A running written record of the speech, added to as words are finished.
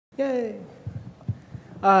Yay.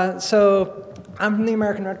 So I'm from the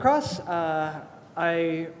American Red Cross.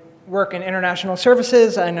 I work in international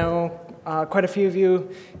services. I know quite a few of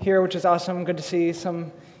you here, which is awesome. Good to see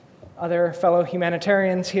some other fellow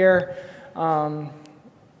humanitarians here,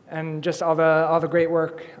 and just all the great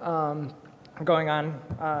work going on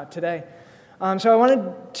today. So I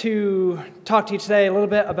wanted to talk to you today a little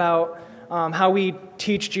bit about how we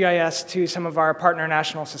teach GIS to some of our partner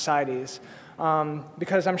national societies.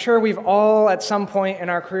 Because I'm sure we've all, at some point in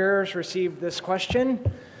our careers, received this question.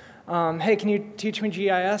 Hey, can you teach me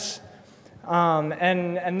GIS?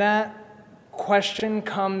 And that question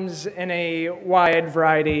comes in a wide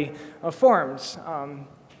variety of forms.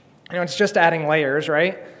 It's just adding layers,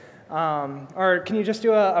 right? Or can you just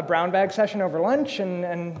do a brown bag session over lunch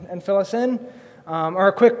and fill us in? Or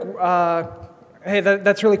a quick, hey,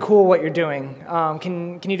 that's really cool what you're doing.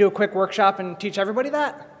 Can you do a quick workshop and teach everybody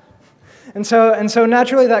that? And so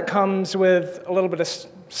naturally that comes with a little bit of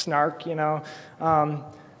snark, no.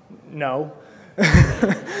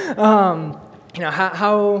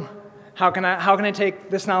 How can I take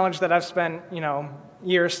this knowledge that I've spent,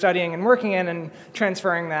 years studying and working in and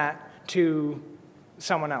transferring that to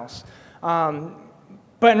someone else? But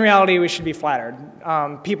in reality, we should be flattered.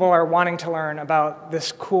 People are wanting to learn about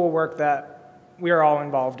this cool work that we are all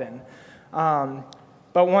involved in.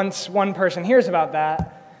 But once one person hears about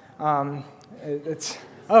that,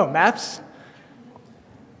 oh, maps?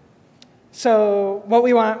 So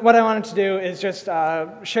what I wanted to do is just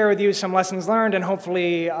share with you some lessons learned and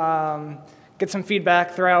hopefully get some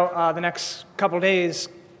feedback throughout the next couple days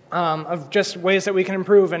of just ways that we can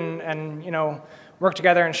improve and work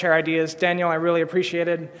together and share ideas. Daniel, I really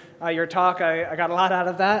appreciated your talk. I got a lot out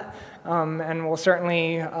of that, and we'll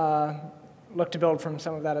certainly look to build from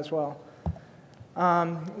some of that as well.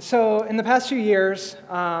 So in the past few years,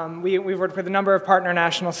 we've worked with a number of partner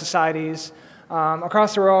national societies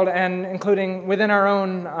across the world, and including within our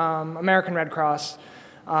own American Red Cross,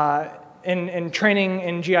 in training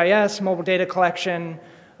in GIS, mobile data collection,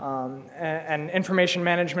 and information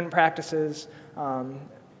management practices. And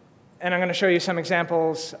I'm going to show you some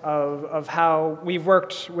examples of how we've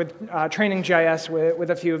worked with training GIS with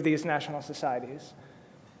a few of these national societies.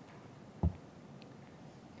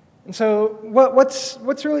 And so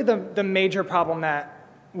what's really the major problem that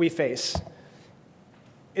we face?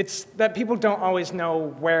 It's that people don't always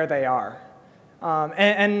know where they are.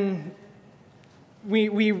 And we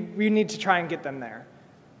need to try and get them there.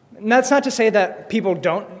 And that's not to say that people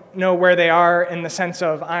don't know where they are in the sense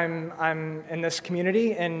of I'm in this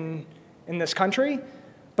community, in this country,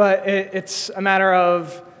 but it's a matter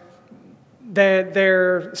of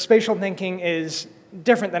their spatial thinking is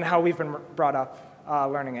different than how we've been brought up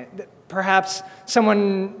learning it. Perhaps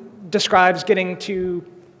someone describes getting to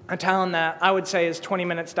a town that I would say is 20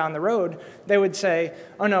 minutes down the road. They would say,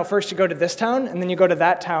 oh no, first you go to this town, and then you go to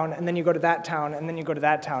that town, and then you go to that town, and then you go to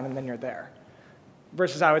that town, and then you're there.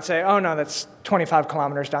 Versus I would say, oh no, that's 25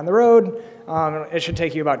 kilometers down the road. It should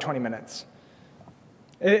take you about 20 minutes.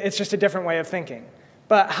 It's just a different way of thinking.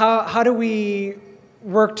 But how do we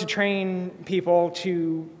work to train people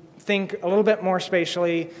to think a little bit more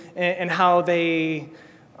spatially in how they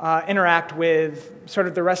interact with sort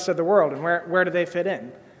of the rest of the world, and where do they fit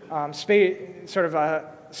in?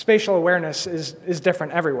 Spatial awareness is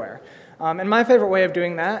different everywhere. And my favorite way of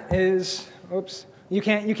doing that is, oops, you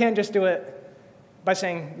can't just do it by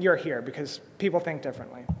saying you're here, because people think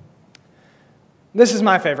differently. This is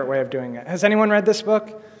my favorite way of doing it. Has anyone read this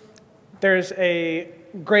book? There's a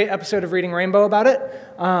great episode of Reading Rainbow about it.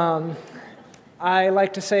 I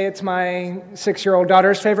like to say it's my 6-year-old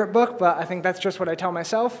daughter's favorite book, but I think that's just what I tell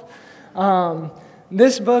myself.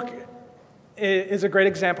 This book is a great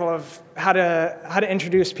example of how to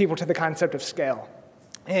introduce people to the concept of scale.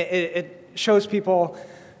 It shows people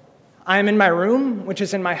I'm in my room, which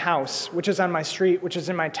is in my house, which is on my street, which is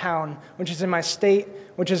in my town, which is in my state,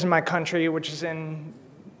 which is in my country, which is in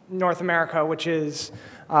North America, which is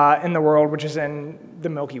in the world, which is in the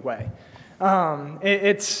Milky Way.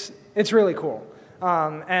 It's really cool.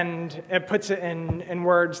 And it puts it in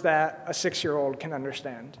words that a 6-year-old can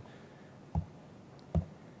understand.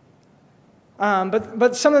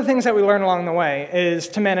 But some of the things that we learn along the way is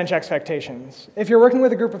to manage expectations. If you're working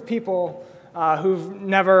with a group of people who've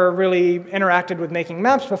never really interacted with making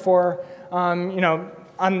maps before,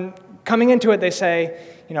 on coming into it, they say,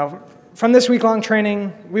 from this week-long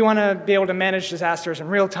training, we want to be able to manage disasters in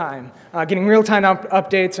real time, getting real-time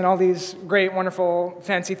updates and all these great, wonderful,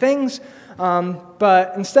 fancy things.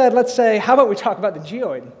 But instead, let's say, how about we talk about the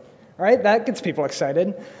geoid, right? That gets people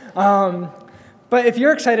excited. But if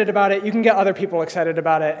you're excited about it, you can get other people excited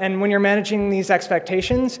about it. And when you're managing these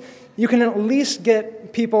expectations, you can at least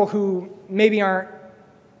get people who maybe aren't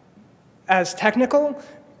as technical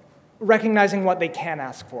recognizing what they can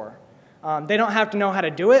ask for. They don't have to know how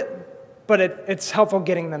to do it, but it's helpful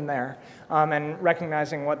getting them there and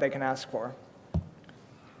recognizing what they can ask for.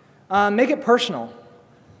 Make it personal.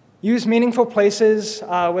 Use meaningful places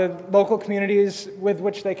with local communities with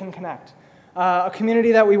which they can connect. A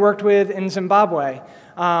community that we worked with in Zimbabwe,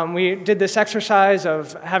 we did this exercise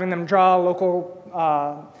of having them draw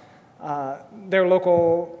their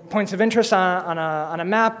local points of interest on a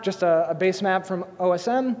map, just a base map from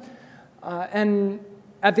OSM. And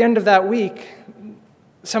at the end of that week,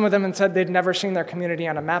 some of them had said they'd never seen their community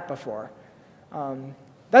on a map before.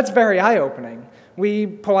 That's very eye-opening. We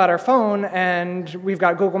pull out our phone, and we've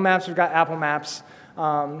got Google Maps, we've got Apple Maps.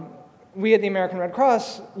 We at the American Red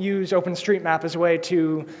Cross use OpenStreetMap as a way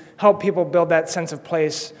to help people build that sense of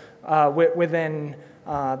place within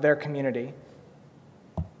their community.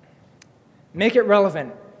 Make it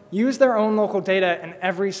relevant. Use their own local data in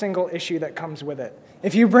every single issue that comes with it.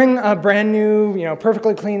 If you bring a brand new,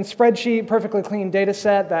 perfectly clean spreadsheet, perfectly clean data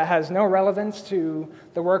set that has no relevance to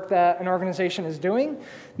the work that an organization is doing,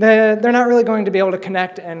 they're not really going to be able to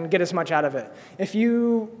connect and get as much out of it. If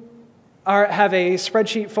you have a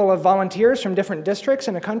spreadsheet full of volunteers from different districts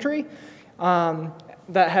in a country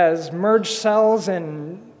that has merged cells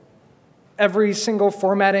and every single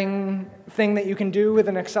formatting thing that you can do with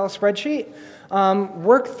an Excel spreadsheet,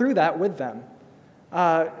 work through that with them.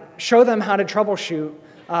 Show them how to troubleshoot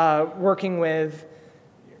working with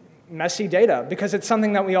messy data, because it's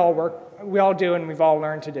something that we all do and we've all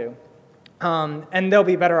learned to do. And they'll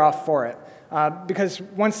be better off for it. Because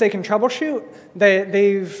once they can troubleshoot,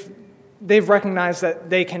 they've recognized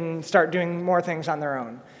that they can start doing more things on their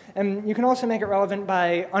own. And you can also make it relevant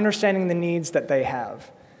by understanding the needs that they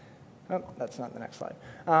have. Oh, that's not the next slide.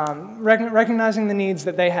 Recognizing the needs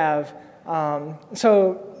that they have.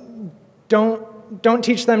 So don't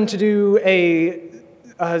teach them to do a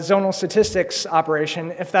zonal statistics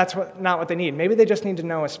operation if that's not what they need. Maybe they just need to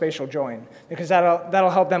know a spatial join, because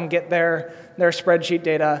that'll help them get their spreadsheet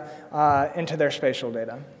data into their spatial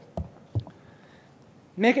data.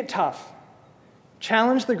 Make it tough.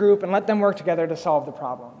 Challenge the group and let them work together to solve the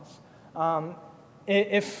problems.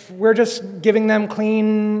 If we're just giving them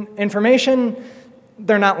clean information,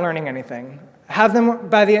 they're not learning anything. Have them,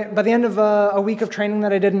 by the end of a week of training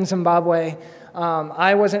that I did in Zimbabwe,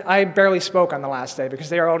 I barely spoke on the last day because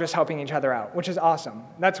they are all just helping each other out, which is awesome.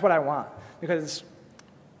 That's what I want, because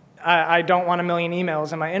I don't want a million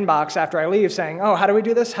emails in my inbox after I leave saying, oh, how do we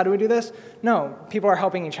do this? How do we do this? No, people are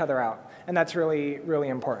helping each other out, and that's really, really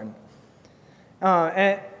important.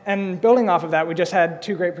 And building off of that, we just had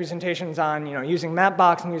two great presentations on using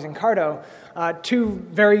Mapbox and using Carto, two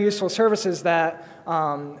very useful services that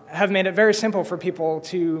have made it very simple for people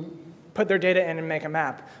to put their data in and make a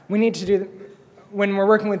map. We need to do, when we're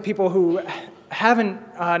working with people who haven't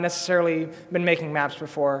necessarily been making maps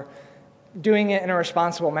before, doing it in a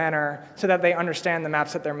responsible manner so that they understand the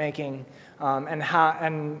maps that they're making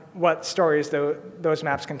and what stories those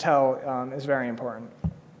maps can tell is very important.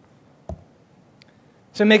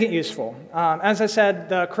 So make it useful. As I said,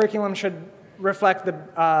 the curriculum should reflect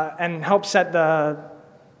and help set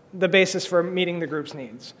the basis for meeting the group's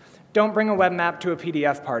needs. Don't bring a web map to a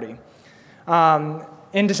PDF party.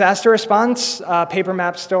 In disaster response, paper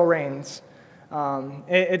map still reigns.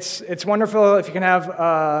 It's wonderful if you can have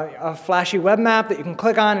a flashy web map that you can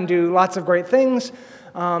click on and do lots of great things,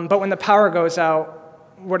 but when the power goes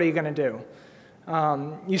out, what are you going to do?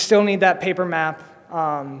 You still need that paper map,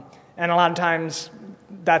 and a lot of times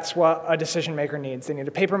that's what a decision maker needs. They need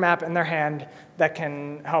a paper map in their hand that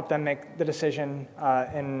can help them make the decision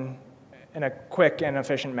in a quick and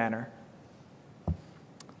efficient manner.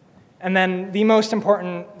 And then the most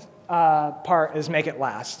important part is make it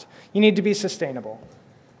last. You need to be sustainable.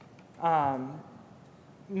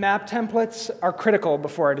 Map templates are critical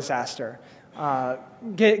before a disaster.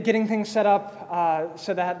 Getting things set up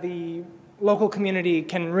so that the local community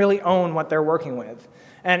can really own what they're working with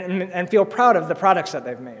and feel proud of the products that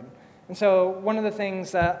they've made. And so one of the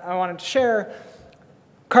things that I wanted to share,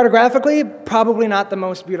 cartographically, probably not the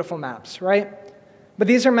most beautiful maps, right? But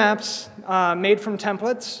these are maps made from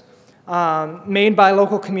templates, made by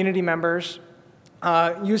local community members,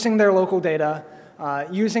 using their local data,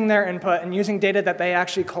 using their input, and using data that they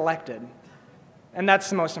actually collected. And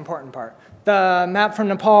that's the most important part. The map from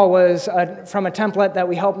Nepal was from a template that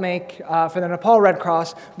we helped make for the Nepal Red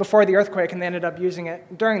Cross before the earthquake, and they ended up using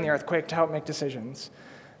it during the earthquake to help make decisions.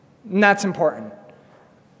 And that's important.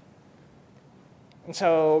 And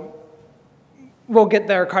so we'll get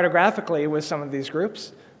there cartographically with some of these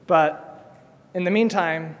groups, but in the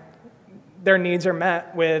meantime, their needs are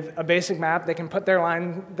met with a basic map. They can put their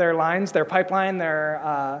lines, their pipeline,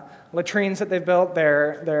 their latrines that they've built,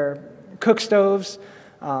 their cook stoves,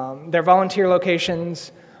 their volunteer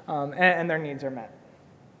locations, and their needs are met.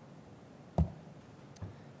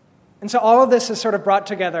 And so all of this is sort of brought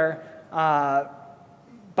together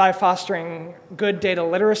by fostering good data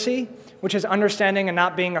literacy, which is understanding and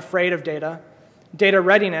not being afraid of data, data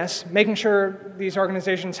readiness, making sure these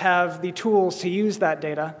organizations have the tools to use that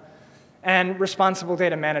data, and responsible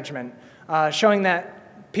data management, showing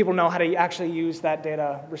that people know how to actually use that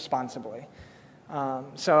data responsibly.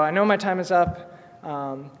 So I know my time is up.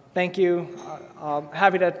 Thank you. I'm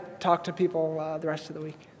happy to talk to people the rest of the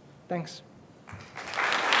week. Thanks.